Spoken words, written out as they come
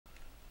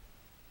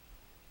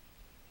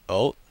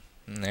Oh,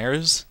 and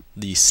there's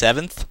the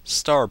 7th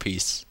star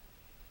piece.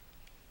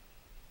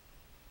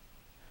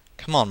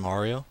 Come on,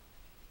 Mario.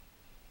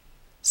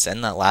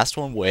 Send that last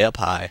one way up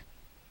high.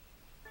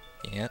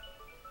 Yeah.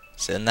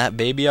 Send that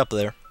baby up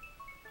there.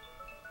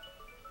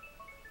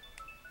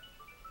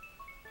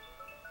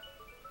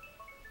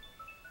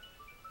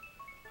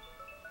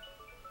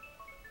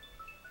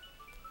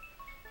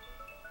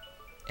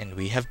 And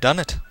we have done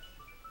it.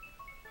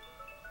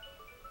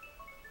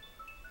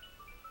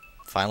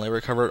 Finally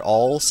recovered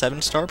all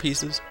 7 star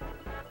pieces.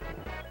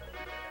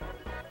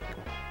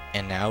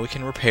 And now we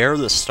can repair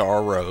the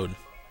Star Road.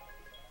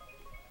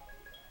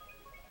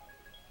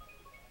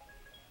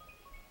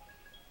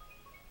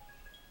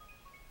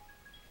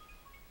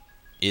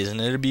 Isn't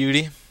it a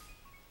beauty?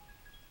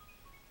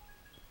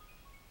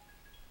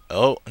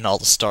 Oh, and all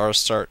the stars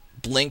start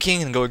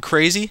blinking and going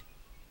crazy.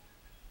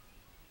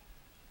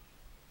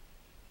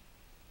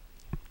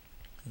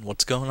 And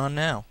what's going on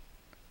now?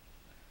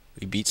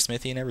 We beat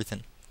Smithy and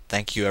everything.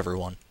 Thank you,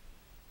 everyone.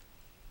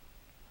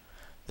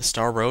 The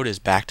Star Road is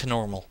back to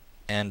normal,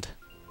 and...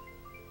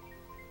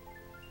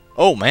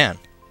 oh, man.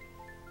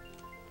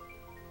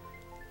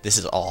 This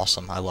is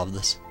awesome. I love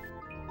this.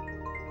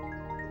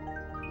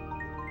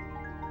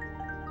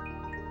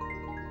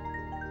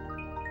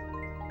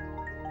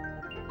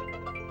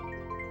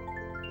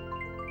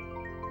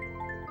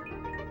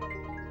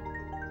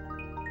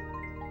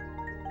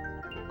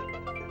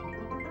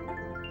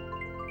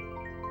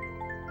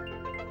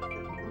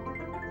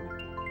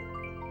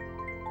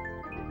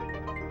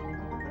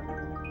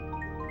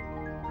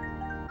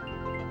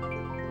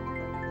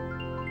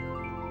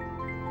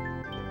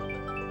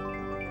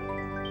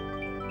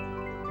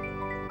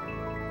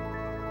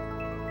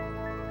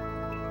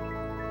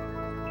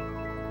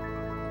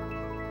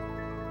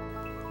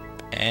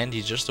 And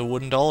he's just a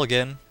wooden doll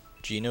again.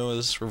 Gino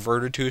has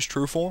reverted to his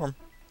true form,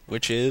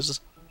 which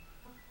is...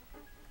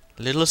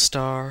 little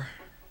star,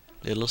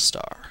 little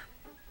star.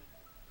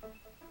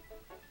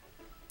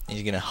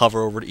 He's gonna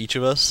hover over to each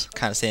of us,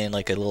 kind of saying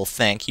like a little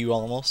thank you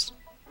almost.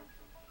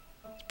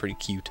 It's pretty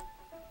cute.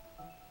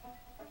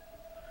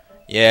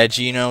 Yeah,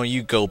 Gino,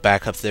 you go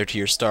back up there to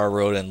your Star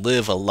Road and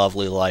live a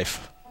lovely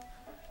life.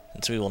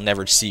 Since we will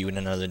never see you in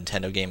another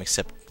Nintendo game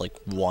except like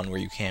one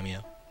where you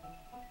cameo.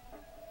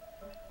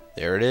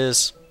 There it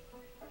is.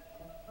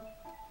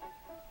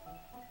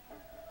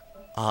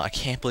 I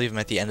can't believe I'm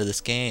at the end of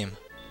this game.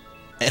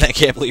 And I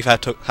can't believe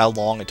how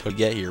long it took to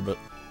get here, but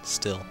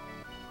still.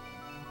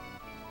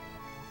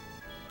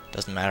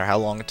 Doesn't matter how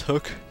long it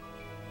took.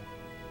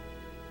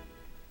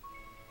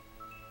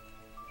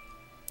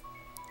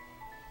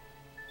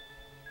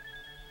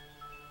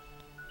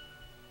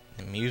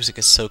 The music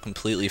is so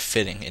completely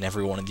fitting in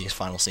every one of these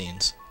final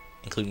scenes,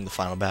 including the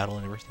final battle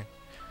and everything.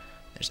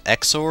 There's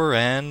Exor,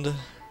 and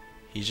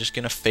he's just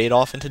gonna fade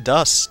off into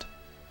dust.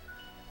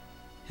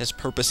 His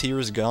purpose here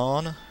is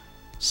gone.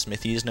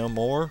 Smithy is no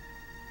more.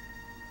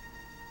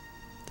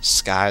 The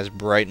sky is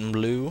bright and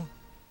blue,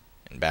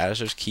 and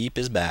Bowser's Keep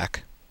is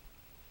back.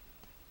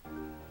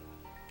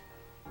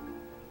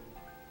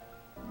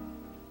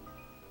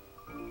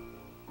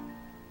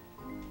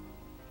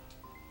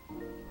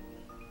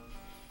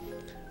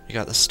 We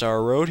got the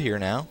Star Road here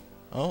now.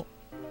 Oh.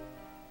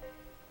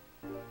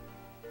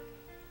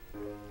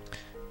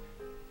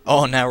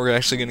 Oh, now we're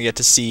actually going to get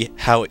to see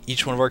how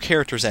each one of our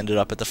characters ended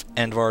up at the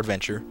end of our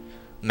adventure.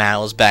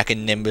 Mal is back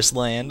in Nimbus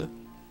Land.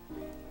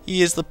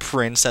 He is the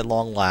prince at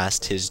long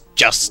last, his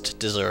just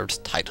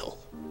deserved title.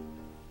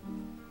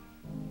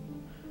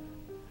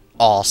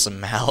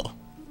 Awesome, Mal.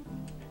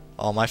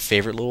 Oh, my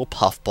favorite little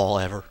puffball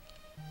ever.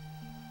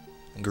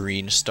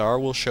 Green Star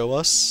will show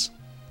us.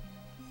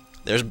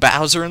 There's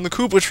Bowser and the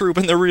Koopa Troop,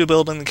 and they're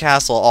rebuilding the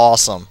castle.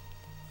 Awesome.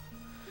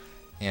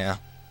 Yeah.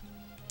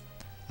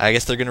 I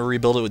guess they're going to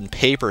rebuild it with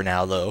paper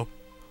now, though,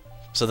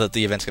 so that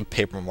the events can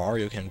Paper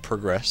Mario can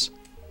progress.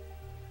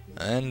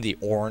 And the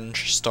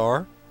Orange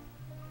Star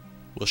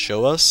will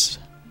show us.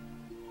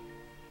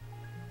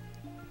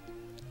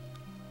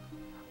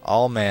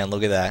 Oh man,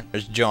 look at that.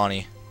 There's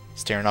Johnny,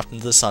 staring off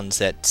into the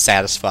sunset,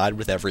 satisfied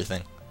with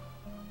everything.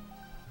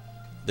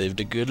 Lived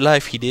a good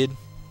life, he did.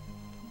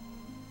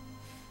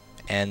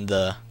 And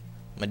the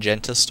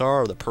Magenta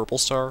Star, or the Purple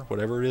Star,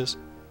 whatever it is.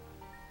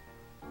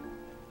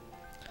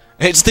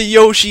 It's the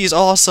Yoshi's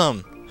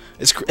awesome!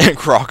 And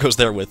Crocco's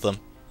there with them.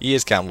 He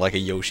is kind of like a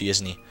Yoshi,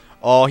 isn't he?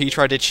 Oh, he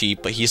tried to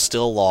cheat, but he's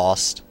still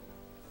lost.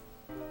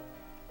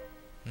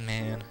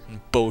 Man, and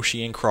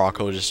Boshi and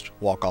Crocco just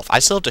walk off. I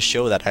still have to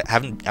show that. I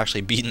haven't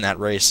actually beaten that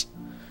race.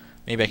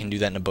 Maybe I can do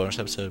that in a bonus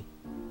episode.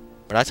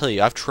 But I tell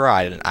you, I've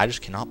tried, and I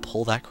just cannot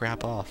pull that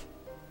crap off.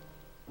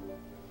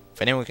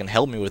 If anyone can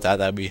help me with that,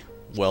 that'd be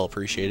well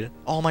appreciated.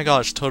 Oh my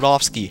gosh,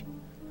 Todovsky.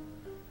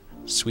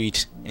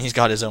 Sweet. And he's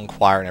got his own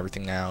choir and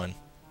everything now, and...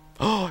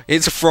 oh,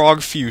 it's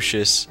Frog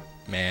Fuchsius.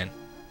 Man.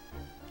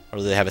 Or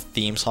do they have a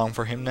theme song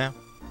for him now?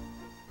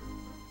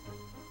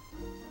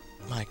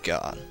 My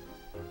god.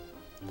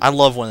 I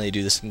love when they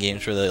do this in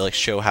games where they like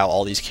show how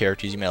all these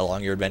characters you met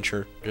along your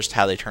adventure, just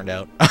how they turned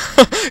out.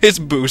 It's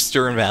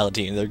Booster and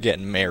Valentine. They're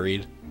getting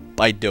married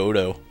by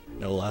Dodo.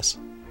 no less.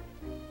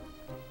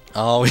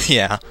 Oh,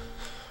 yeah.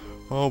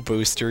 Oh,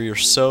 Booster, you're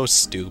so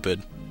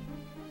stupid.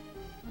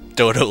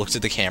 Dodo looked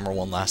at the camera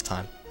one last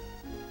time.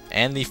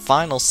 And the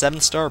final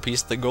 7-star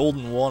piece, the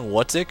golden one,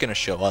 what's it gonna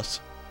show us?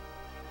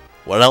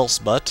 What else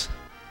but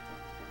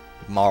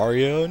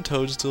Mario and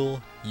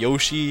Toadstool,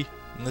 Yoshi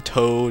and the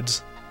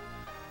Toads.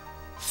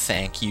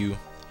 Thank you.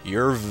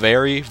 You're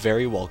very,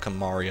 very welcome,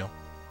 Mario.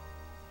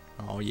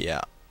 Oh,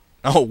 yeah.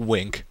 Oh,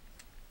 wink.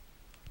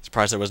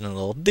 Surprised there wasn't a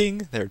little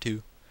ding there,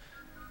 too.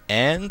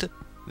 And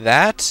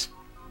that,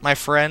 my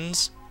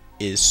friends,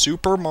 is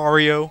Super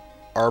Mario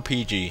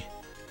RPG.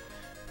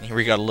 And here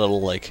we got a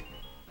little, like,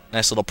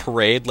 nice little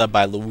parade led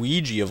by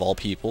Luigi, of all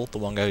people, the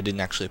one guy who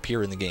didn't actually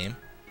appear in the game.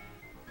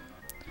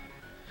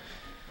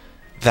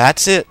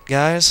 That's it,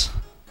 guys.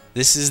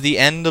 This is the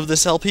end of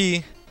this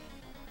LP.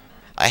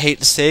 I hate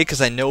to say it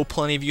because I know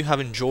plenty of you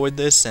have enjoyed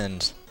this,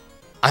 and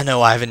I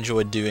know I've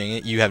enjoyed doing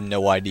it. You have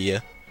no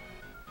idea.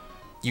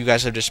 You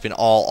guys have just been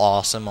all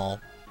awesome. All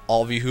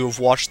of you who have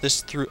watched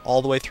this through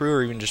all the way through,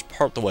 or even just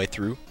part the way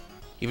through.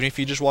 Even if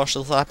you just watched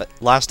the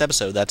last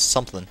episode, that's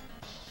something.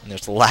 And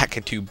there's the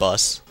Lakitu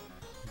bus.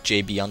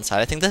 JB on the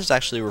side. I think that's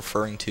actually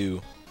referring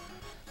to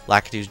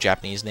Lakitu's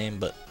Japanese name,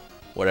 but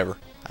whatever.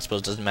 I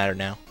suppose it doesn't matter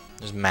now.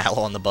 There's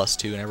Mallow on the bus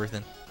too and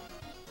everything.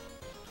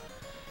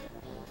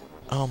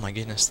 Oh my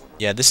goodness.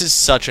 Yeah, this is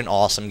such an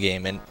awesome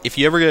game, and if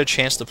you ever get a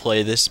chance to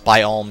play this,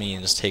 by all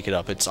means, take it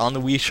up. It's on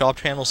the Wii Shop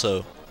channel,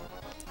 so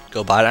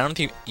go buy it. I don't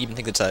even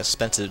think it's that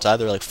expensive. It's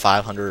either like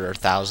 500 or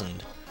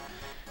 1,000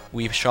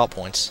 Wii Shop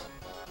points.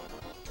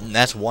 And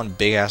that's one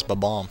big-ass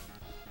ba-bomb.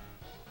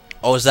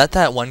 Oh, is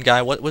that one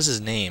guy? What was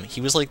his name?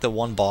 He was like the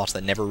one boss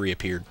that never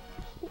reappeared.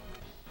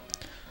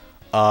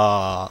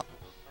 It's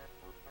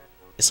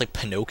like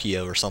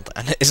Pinocchio or something.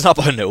 It's not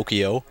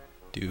Pinocchio.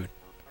 Dude.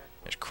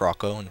 There's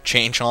Croco and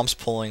Chain Chomp's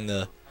pulling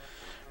the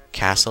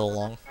castle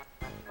along.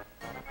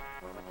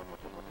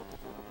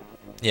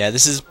 Yeah,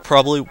 this is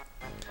probably...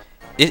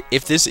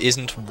 If this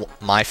isn't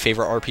my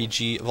favorite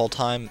RPG of all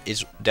time,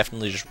 it's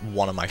definitely just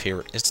one of my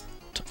favorite... It's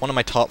one of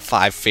my top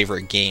 5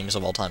 favorite games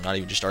of all time, not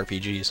even just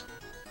RPGs.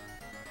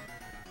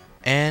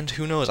 And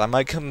who knows, I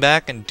might come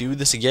back and do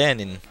this again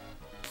in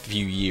a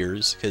few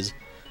years, because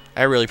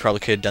I really probably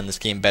could have done this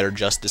game better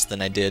justice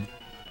than I did.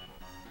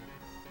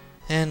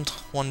 And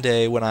one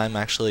day, when I'm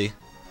actually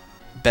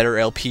better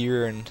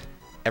LP'er and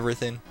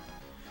everything,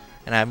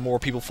 and I have more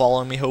people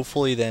following me,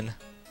 hopefully, then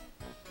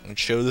I can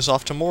show this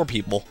off to more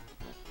people.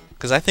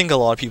 Because I think a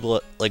lot of people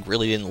like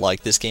really didn't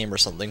like this game or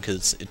something,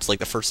 because it's like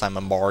the first time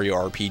a Mario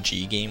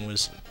RPG game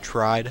was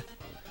tried,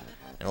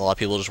 and a lot of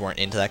people just weren't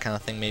into that kind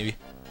of thing, maybe.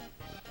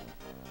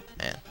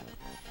 Man.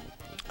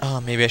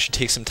 Maybe I should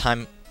take some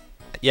time.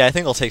 Yeah, I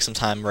think I'll take some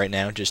time right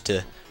now just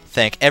to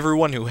thank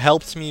everyone who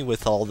helped me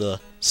with all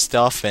the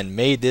stuff and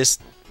made this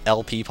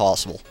LP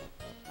possible.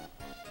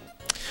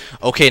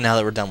 Okay, now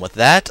that we're done with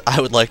that,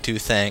 I would like to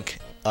thank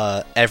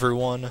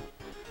everyone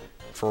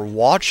for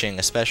watching,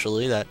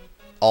 especially. That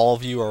all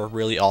of you are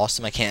really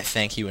awesome. I can't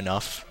thank you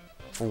enough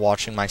for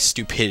watching my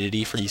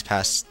stupidity for these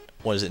past,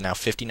 what is it now,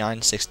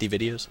 59, 60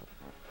 videos?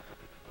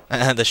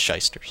 The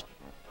shysters.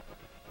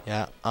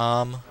 Yeah,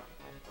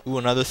 ooh,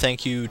 another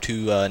thank you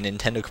to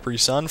Nintendo Capri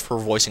Sun for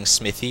voicing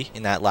Smithy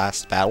in that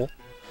last battle.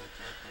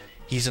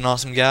 He's an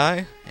awesome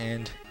guy,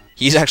 and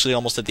he's actually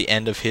almost at the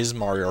end of his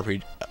Mario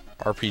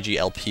RPG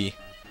LP.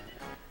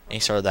 And he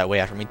started that way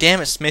after me.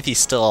 Damn it, Smithy's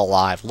still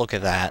alive. Look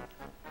at that.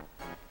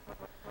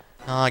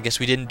 I guess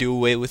we didn't do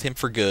away with him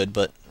for good,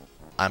 but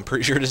I'm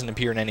pretty sure it doesn't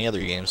appear in any other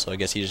game, so I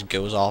guess he just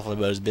goes off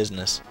about his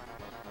business.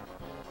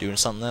 Doing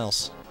something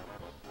else.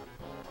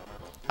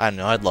 I don't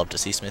know, I'd love to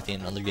see Smithy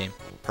in another game,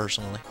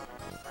 personally.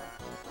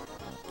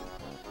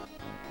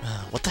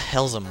 What the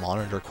hell's a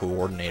monitor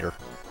coordinator?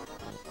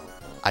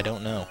 I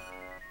don't know.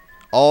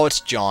 Oh, it's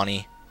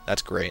Johnny.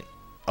 That's great.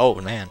 Oh,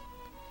 man.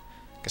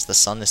 Guess the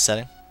sun is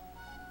setting.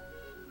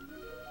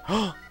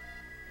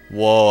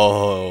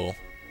 Whoa.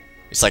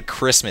 It's like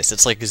Christmas.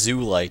 It's like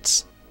zoo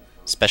lights.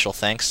 Special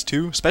thanks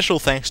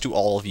to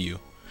all of you.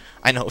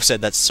 I know I've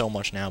said that so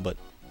much now, but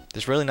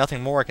there's really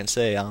nothing more I can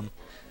say.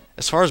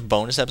 As far as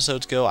bonus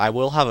episodes go, I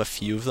will have a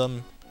few of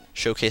them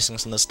showcasing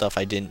some of the stuff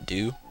I didn't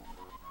do.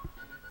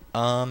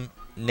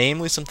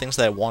 Namely, some things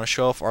that I want to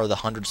show off are the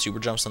 100 super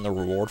jumps and the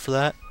reward for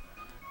that.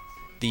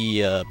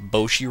 The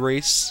Boshi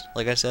race,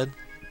 like I said.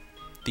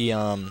 The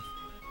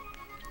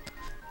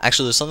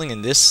actually, there's something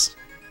in this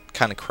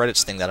kind of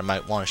credits thing that I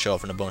might want to show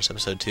off in a bonus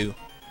episode too,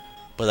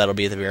 but that'll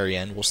be at the very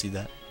end. We'll see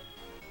that.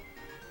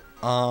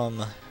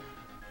 Oh,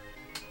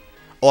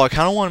 I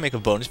kind of want to make a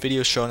bonus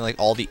video showing like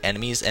all the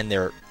enemies and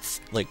their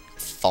like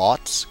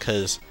thoughts,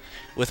 because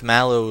with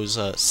Mallow's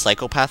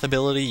psychopath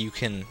ability, you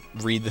can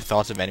read the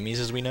thoughts of enemies,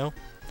 as we know.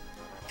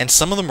 And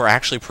some of them are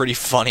actually pretty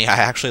funny. I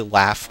actually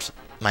laughed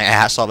my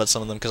ass off at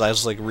some of them because I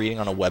was like reading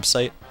on a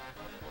website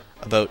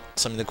about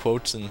some of the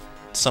quotes, and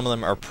some of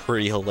them are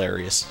pretty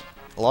hilarious.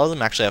 A lot of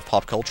them actually have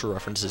pop culture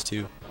references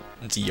too.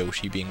 It's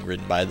Yoshi being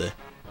ridden by the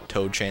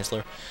Toad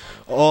Chancellor.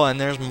 Oh, and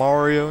there's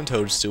Mario and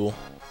Toadstool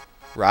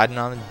riding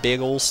on a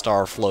big old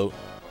star float.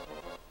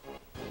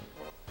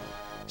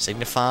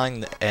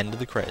 signifying the end of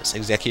the credits.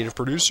 Executive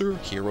producer,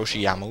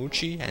 Hiroshi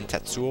Yamauchi and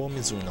Tetsuo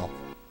Mizuno.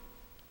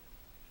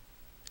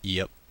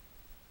 Yep.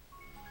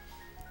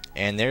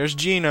 And there's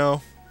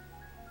Gino.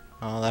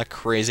 Oh, that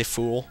crazy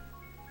fool.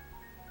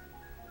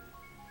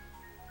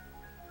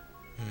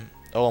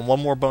 Oh, and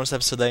one more bonus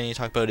episode that I need to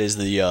talk about is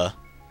the,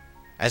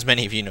 as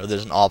many of you know,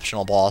 there's an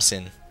optional boss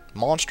in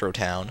Monstro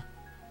Town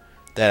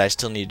that I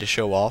still need to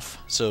show off.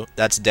 So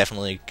that's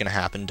definitely gonna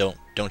happen.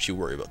 Don't you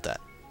worry about that.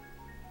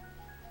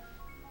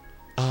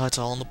 It's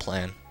all in the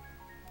plan.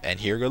 And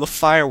here go the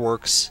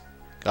fireworks.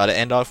 Gotta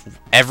end off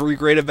every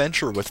great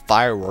adventure with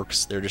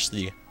fireworks. They're just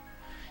the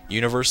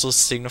universal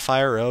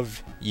signifier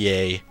of,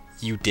 yay,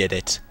 you did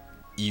it.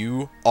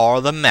 You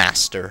are the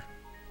master.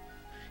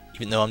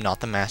 Even though I'm not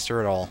the master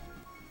at all.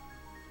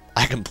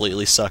 I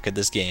completely suck at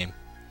this game.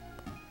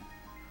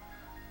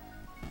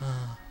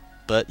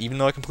 But even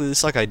though I completely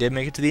suck, I did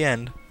make it to the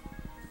end.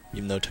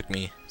 Even though it took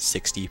me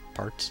 60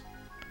 parts.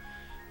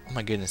 Oh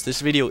my goodness,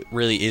 this video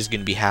really is going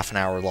to be half an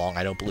hour long.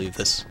 I don't believe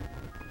this.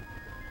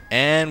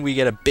 And we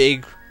get a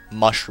big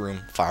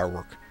mushroom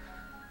firework.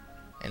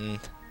 And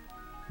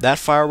that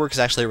firework is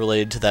actually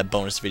related to that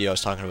bonus video I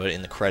was talking about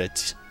in the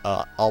credits.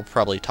 I'll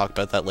probably talk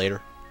about that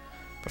later.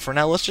 But for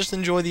now, let's just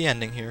enjoy the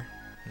ending here.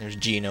 And there's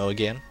Gino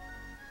again.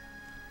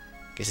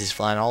 Guess he's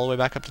flying all the way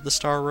back up to the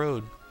Star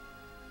Road.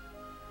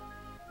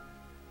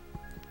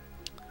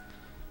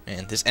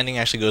 And this ending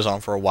actually goes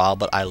on for a while,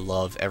 but I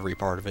love every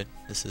part of it.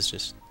 This is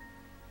just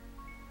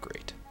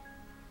great.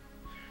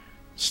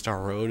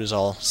 Star Road is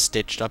all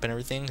stitched up and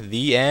everything.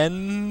 The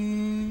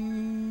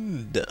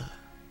end.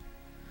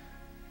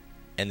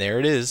 And there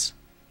it is.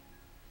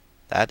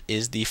 That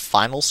is the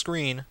final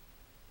screen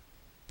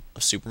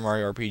of Super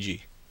Mario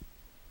RPG.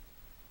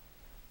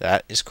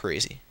 That is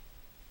crazy.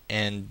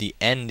 And the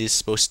end is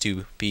supposed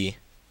to be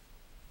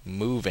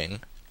moving,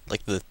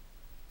 like the,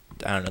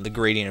 I don't know, the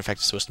gradient effect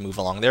is supposed to move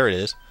along. There it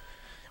is.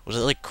 Was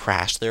it like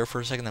crashed there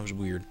for a second? That was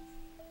weird.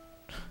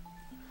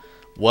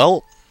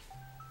 Well,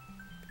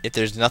 if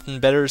there's nothing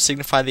better to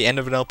signify the end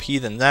of an LP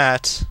than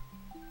that,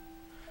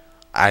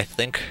 I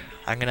think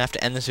I'm gonna have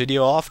to end this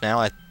video off now.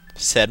 I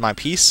said my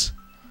piece,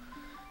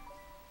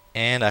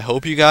 and I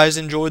hope you guys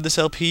enjoyed this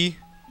LP.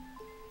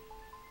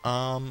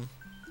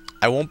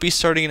 I won't be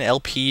starting an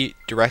LP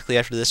directly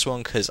after this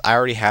one because I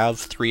already have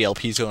 3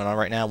 LPs going on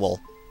right now. Well,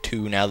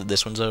 2 now that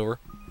this one's over.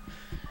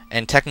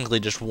 And technically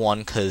just 1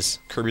 because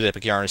Kirby's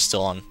Epic Yarn is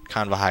still on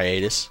kind of a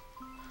hiatus.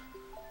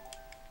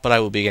 But I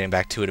will be getting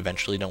back to it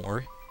eventually, don't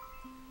worry.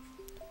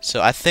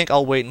 So I think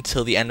I'll wait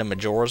until the end of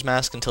Majora's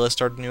Mask until I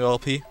start a new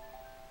LP.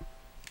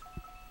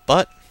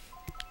 But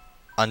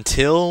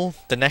until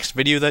the next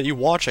video that you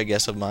watch, I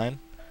guess, of mine,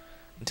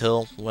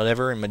 until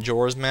whatever in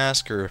Majora's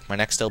Mask or my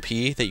next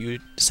LP that you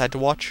decide to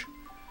watch,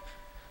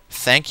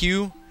 thank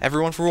you,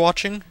 everyone, for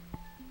watching.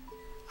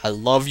 I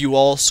love you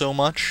all so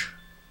much.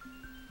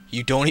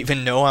 You don't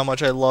even know how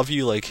much I love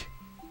you. Like,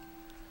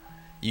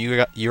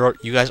 you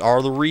guys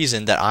are the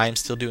reason that I am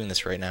still doing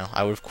this right now.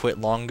 I would have quit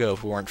long ago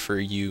if it weren't for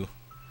you,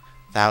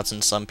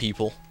 thousand some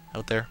people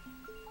out there.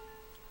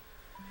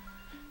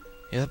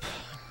 Yep.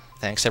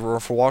 Thanks everyone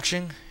for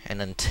watching,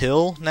 and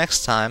until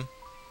next time,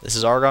 this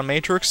is Argon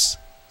Matrix,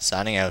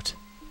 signing out.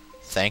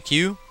 Thank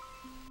you,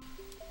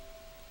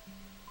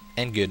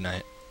 and good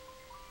night.